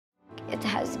it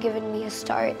has given me a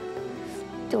start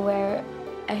to where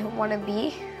I want to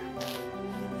be.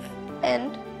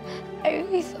 And I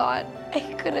really thought I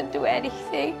couldn't do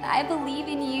anything. I believe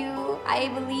in you. I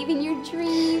believe in your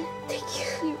dream. Thank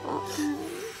you. You're welcome.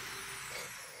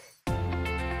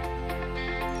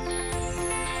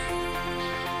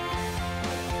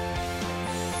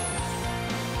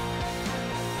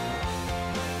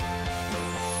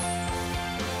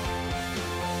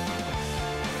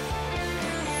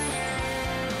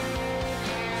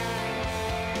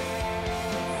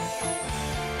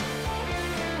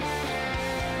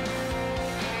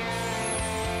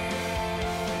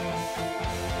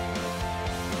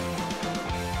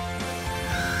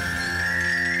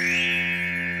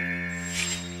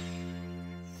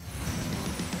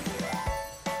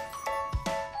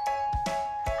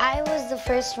 I was the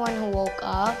first one who woke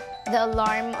up. The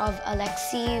alarm of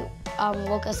Alexi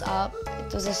woke us up.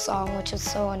 It was a song which was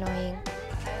so annoying.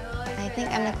 I think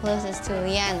I'm the closest to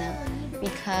Liana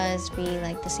because we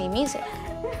like the same music.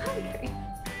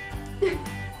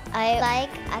 I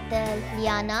like Ate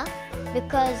Liana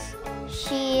because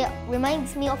she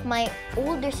reminds me of my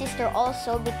older sister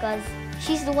also because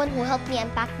she's the one who helped me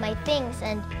unpack my things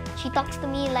and she talks to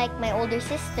me like my older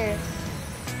sister.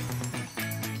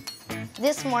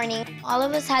 This morning, all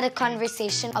of us had a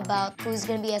conversation about who's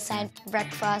gonna be assigned for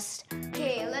breakfast.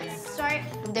 Okay, let's start.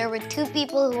 There were 2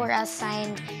 people who were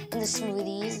assigned in the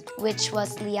smoothies, which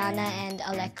was Liana and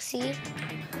Alexi.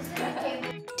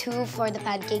 2 for the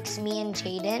pancakes, me and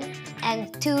Jaden. And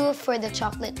 2 for the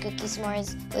chocolate cookie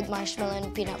s'mores with marshmallow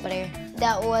and peanut butter.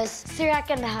 That was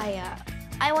Sirak and Haya.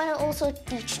 I want to also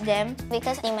teach them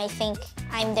because they might think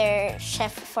I'm their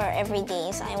chef for every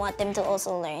day, so I want them to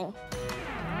also learn.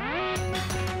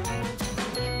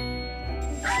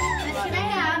 Can I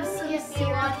have some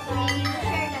syrup, please?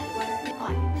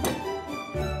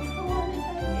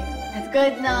 It's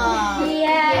good now.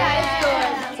 Yeah, it's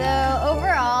good. So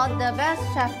overall, the best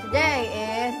chef today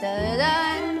is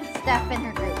Steph and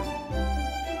her group.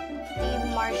 The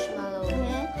marshmallow.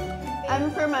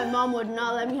 I'm sure my mom would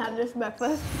not let me have this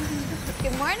breakfast.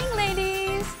 Good morning,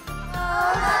 ladies.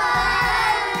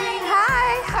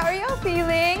 Hi, how are y'all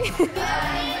feeling?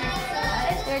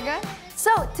 You're good?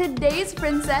 So, today's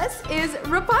princess is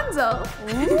Rapunzel.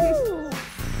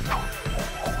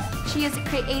 She is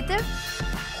creative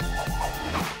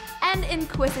and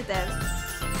inquisitive.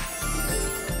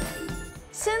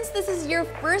 Since this is your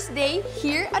first day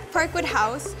here at Parkwood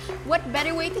House, what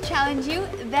better way to challenge you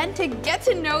than to get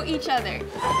to know each other?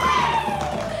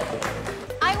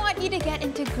 I want you to get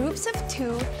into groups of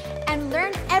 2 and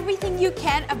learn everything you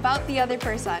can about the other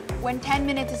person. When 10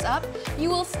 minutes is up, you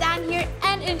will stand here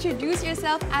and introduce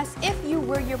yourself as if you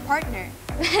were your partner.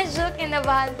 Medyo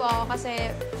kinabahan po ako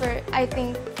kasi I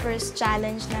think first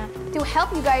challenge na. To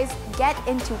help you guys get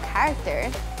into character,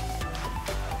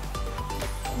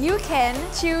 you can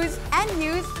choose and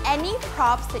use any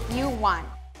props that you want.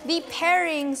 The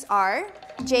pairings are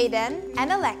Jaden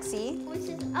and Alexi,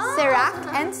 Sirak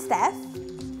and Steph.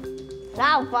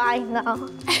 Now, fine now.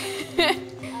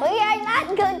 We are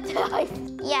not good toys.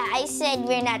 Yeah, I said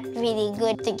we're not really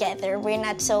good together. We're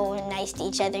not so nice to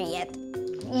each other yet.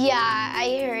 Yeah,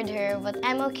 I heard her, but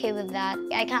I'm okay with that.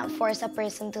 I can't force a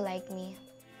person to like me.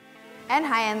 And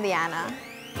hi, I'm Liana.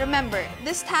 Remember,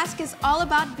 this task is all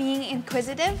about being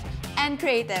inquisitive and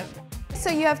creative.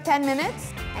 So you have 10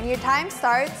 minutes, and your time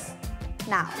starts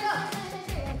now.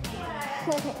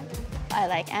 I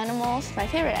like animals. My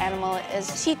favorite animal is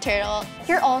sea turtle.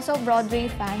 You're also a Broadway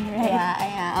fan, right? Yeah, I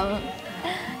am.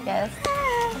 Yes.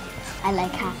 I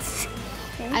like hats.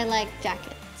 I like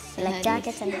jackets. I like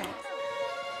jackets and hats.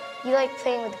 You like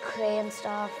playing with clay and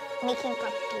stuff. Making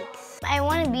cupcakes. I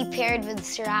want to be paired with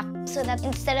Sirak so that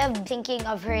instead of thinking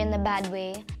of her in a bad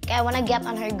way, I want to get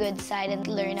on her good side and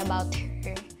learn about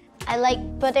her. I like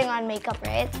putting on makeup,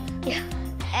 right? Yeah.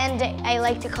 And I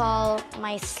like to call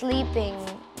my sleeping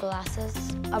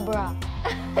glasses a bra.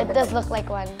 It does look like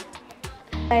one.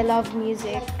 I love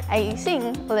music. I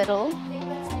sing a little,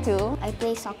 too. I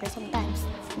play soccer sometimes.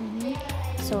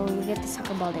 So you get the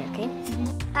soccer ball there, okay?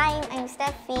 Hi, I'm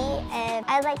Steffi, and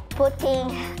I like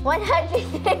putting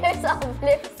 100 layers of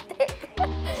lipstick.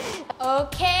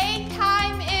 Okay,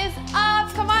 time is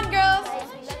up. Come on, girls.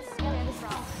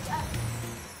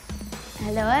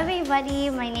 Hello, everybody.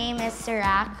 My name is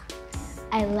Sirak.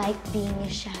 I like being a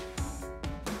chef.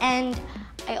 And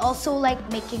I also like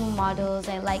making models.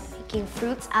 I like making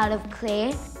fruits out of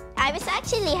clay. I was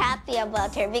actually happy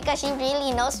about her because she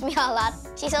really knows me a lot.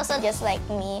 She's also just like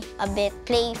me, a bit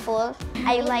playful.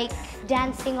 I like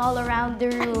dancing all around the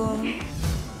room.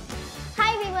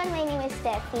 Hi everyone, my name is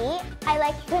Steffi. I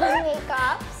like putting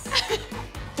makeups.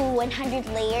 100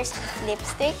 layers of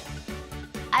lipstick.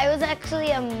 I was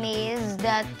actually amazed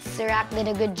that Sirac did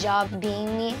a good job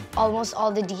being me. Almost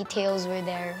all the details were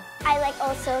there. I like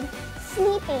also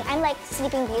sleeping. I'm like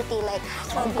Sleeping Beauty, like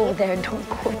Don't go there, don't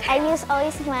go there. I use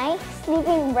always my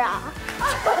sleeping bra.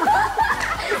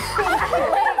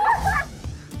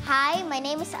 Hi, my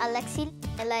name is Alexi.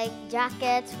 I like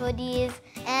jackets, hoodies,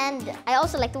 and I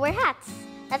also like to wear hats.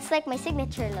 That's like my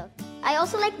signature look. I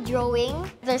also like drawing.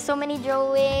 There's so many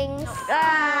drawings.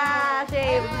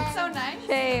 Shame. So nice.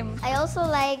 Shame. I also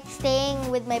like staying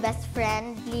with my best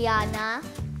friend, Liana.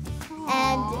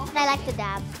 And I like to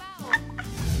dab.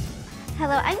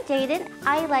 Hello, I'm Jaden.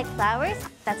 I like flowers.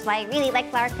 That's why I really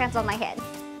like flower crowns on my head.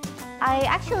 I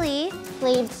actually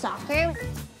Played soccer.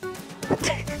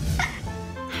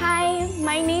 Hi,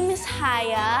 my name is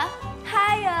Haya.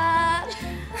 Haya.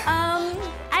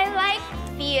 I like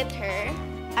theater.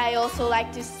 I also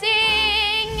like to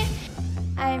sing.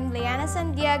 I'm Liana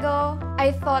Santiago.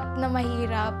 I thought na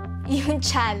mahirap yung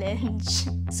challenge.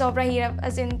 Sobrang hirap,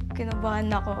 as in, kinabahan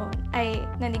ako. Ay,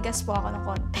 nanigas po ako ng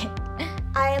konti.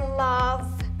 I love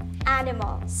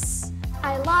animals.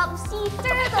 I love sea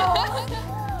turtles.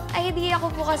 Idea ko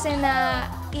po kasi na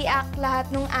i-act lahat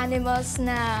ng animals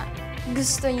na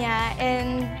gusto niya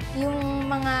and yung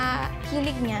mga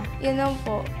hilig niya, yun lang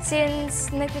po.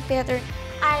 Since nagte-theater,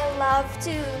 I love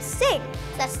to sing.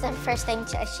 That's the first time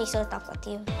she saw talk with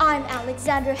you. I'm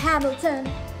Alexander Hamilton.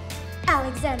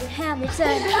 Alexander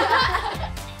Hamilton.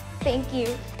 Thank you.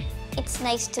 It's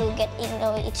nice to get to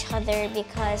know each other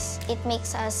because it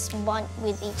makes us bond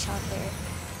with each other.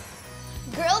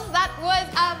 Girls, that was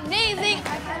amazing.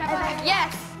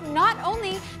 Yes. Not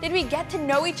only did we get to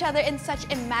know each other in such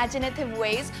imaginative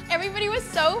ways, everybody was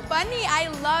so funny. I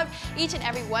love each and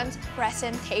every one's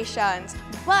presentations.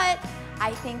 But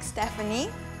I think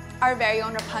Stephanie, our very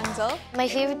own Rapunzel. My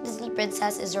favorite Disney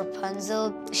princess is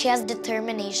Rapunzel. She has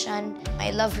determination.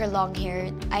 I love her long hair.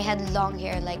 I had long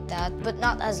hair like that, but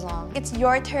not as long. It's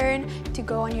your turn to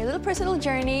go on your little personal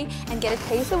journey and get a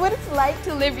taste of what it's like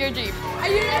to live your dream. Are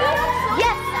you ready?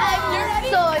 Yes, I'm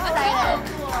so excited.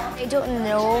 I don't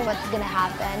know what's gonna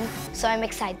happen, so I'm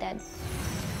excited.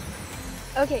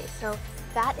 Okay, so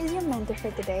that is your mentor for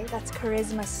today. That's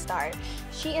Charisma Star.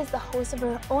 She is the host of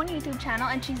her own YouTube channel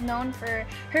and she's known for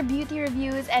her beauty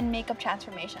reviews and makeup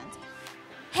transformations.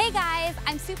 Hey guys,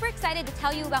 I'm super excited to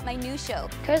tell you about my new show.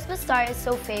 Charisma Star is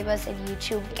so famous in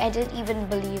YouTube. I didn't even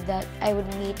believe that I would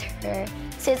meet her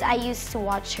since I used to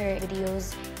watch her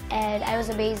videos and I was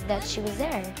amazed that she was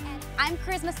there. I'm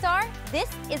Charisma Star. This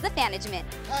is the Fanagement.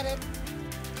 Got it.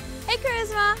 Hey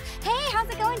Charisma. Hey, how's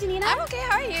it going, Janina? I'm okay,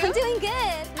 how are you? I'm doing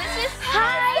good.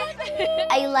 Hi!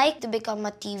 I like to become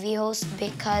a TV host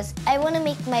because I want to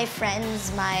make my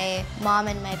friends, my mom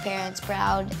and my parents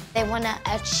proud. I want to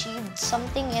achieve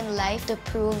something in life to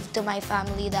prove to my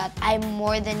family that I'm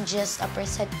more than just a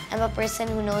person. I'm a person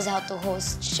who knows how to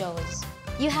host shows.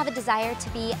 You have a desire to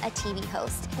be a TV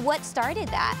host. What started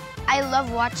that? I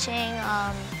love watching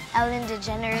Ellen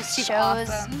DeGeneres shows.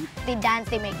 Awesome. They dance,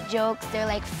 they make jokes, they're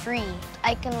like free.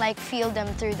 I can like feel them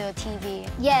through the TV.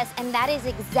 Yes, and that is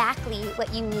exactly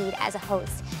what you need as a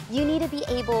host. You need to be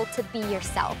able to be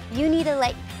yourself. You need to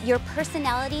let your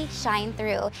personality shine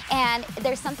through. And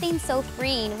there's something so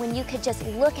freeing when you could just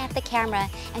look at the camera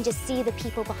and just see the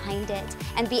people behind it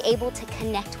and be able to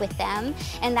connect with them.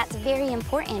 And that's very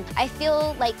important. I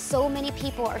feel like so many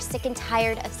people are sick and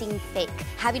tired of seeing fake,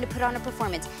 having to put on a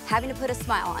performance, having to put a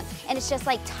smile on. And it's just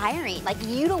like tiring. Like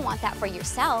you don't want that for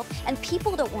yourself and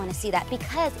people don't want to see that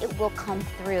because it will come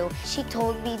through. She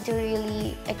told me to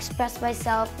really express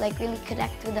myself, like really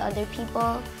connect with the other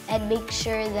people and make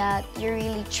sure that you're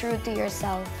really true to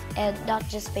yourself and not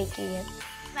just faking it.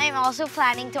 I'm also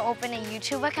planning to open a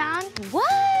YouTube account.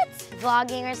 What?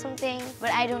 Vlogging or something,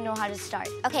 but I don't know how to start.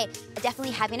 Okay,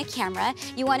 definitely having a camera.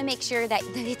 You want to make sure that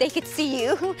they could see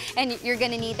you, and you're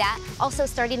going to need that. Also,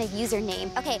 starting a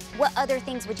username. Okay, what other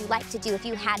things would you like to do if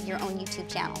you had your own YouTube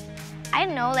channel? I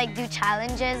don't know, like do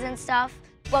challenges and stuff.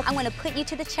 Well, I'm going to put you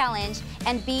to the challenge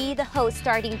and be the host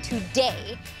starting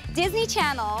today. Disney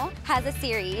Channel has a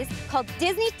series called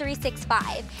Disney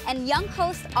 365, and young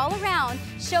hosts all around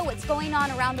show what's going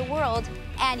on around the world,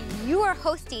 and you are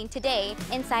hosting today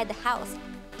inside the house.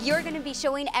 You're going to be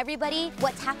showing everybody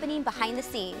what's happening behind the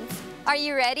scenes. Are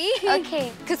you ready?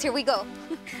 Okay. Because here we go.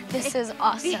 This is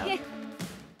awesome.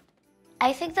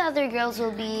 I think the other girls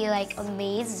will be like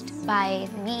amazed by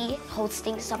me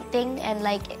hosting something and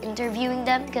like interviewing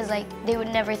them because like they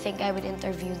would never think I would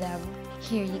interview them.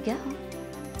 Here you go.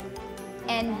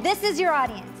 And this is your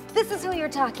audience. This is who you're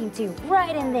talking to,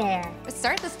 right in there. Let's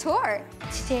start this tour.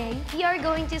 Today, we are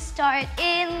going to start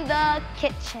in the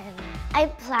kitchen. I'm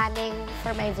planning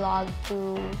for my vlog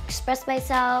to express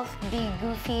myself, be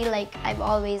goofy like I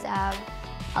always am.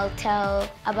 I'll tell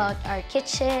about our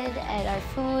kitchen and our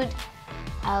food.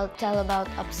 I'll tell about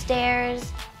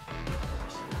upstairs.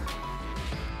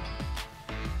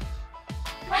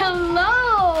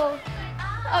 Hello!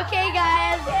 Okay,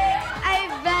 guys, I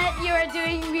bet you are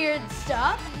doing weird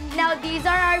stuff. Now, these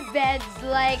are our beds,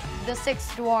 like the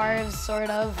 6 dwarves, sort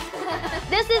of.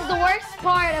 This is the worst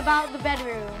part about the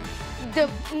bedroom, the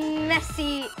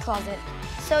messy closet.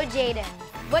 So, Jaden,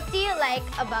 what do you like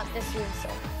about this room so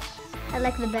much? I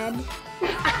like the bed.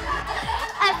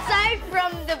 Aside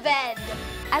from the bed.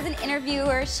 As an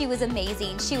interviewer, she was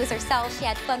amazing. She was herself, she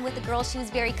had fun with the girls, she was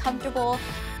very comfortable.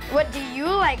 What do you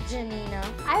like, Janina?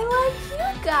 I like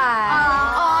you guys.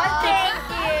 Aw, thank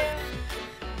you.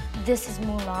 This is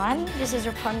Mulan, this is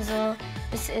Rapunzel,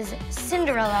 this is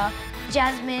Cinderella,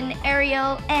 Jasmine,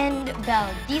 Ariel, and Belle.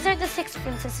 These are the 6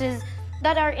 princesses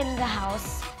that are in the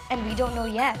house, and we don't know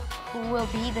yet who will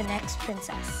be the next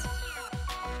princess.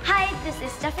 Hi, this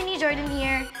is Stephanie Jordan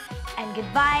here, and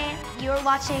goodbye. You're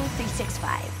watching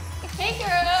 365. Hey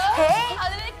girls! Hey! How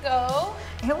did it go?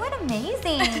 It went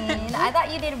amazing. I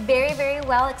thought you did very, very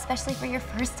well, especially for your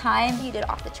first time. You did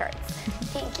off the charts.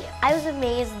 Thank you. I was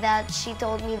amazed that she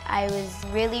told me I was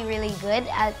really, really good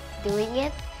at doing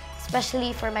it,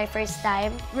 especially for my first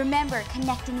time. Remember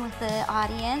connecting with the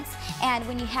audience, and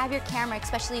when you have your camera,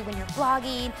 especially when you're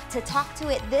vlogging, to talk to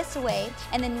it this way,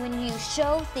 and then when you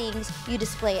show things, you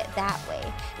display it that way.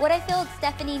 What I feel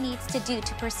Stephanie needs to do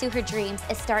to pursue her dreams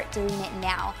is start doing it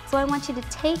now. So I want you to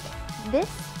take this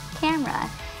camera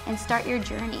and start your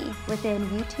journey within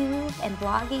YouTube and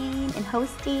blogging and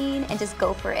hosting, and just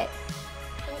go for it.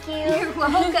 Thank you. You're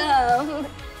welcome.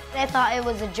 I thought it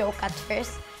was a joke at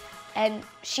first, and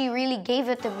she really gave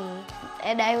it to me.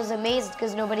 And I was amazed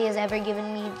because nobody has ever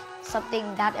given me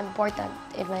something that important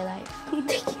in my life.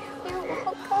 Thank you. You're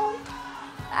welcome.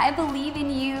 I believe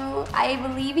in you. I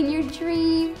believe in your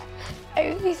dream. I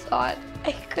really thought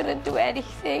I couldn't do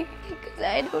anything because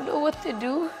I don't know what to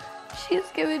do. She's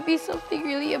given me something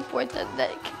really important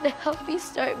that can help me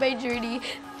start my journey.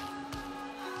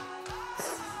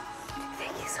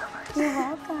 Thank you so much. You're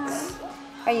welcome.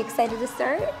 Are you excited to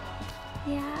start?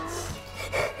 Yeah.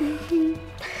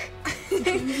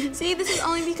 See, this is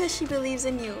only because she believes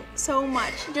in you so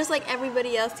much. Just like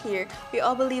everybody else here, we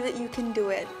all believe that you can do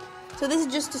it. So this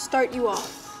is just to start you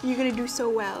off. You're gonna do so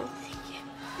well.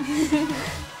 Thank you.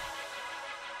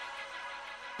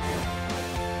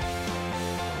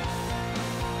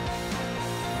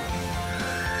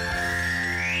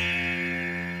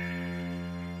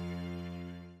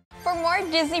 For more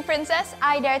Disney Princess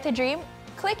I Dare to Dream,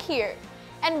 click here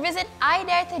and visit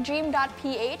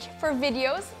idaretodream.ph for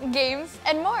videos, games,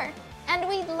 and more. And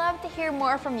we'd love to hear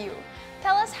more from you.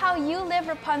 Tell us how you live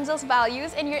Rapunzel's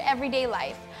values in your everyday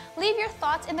life. Leave your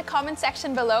thoughts in the comment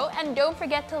section below, and don't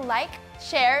forget to like,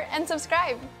 share, and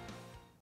subscribe.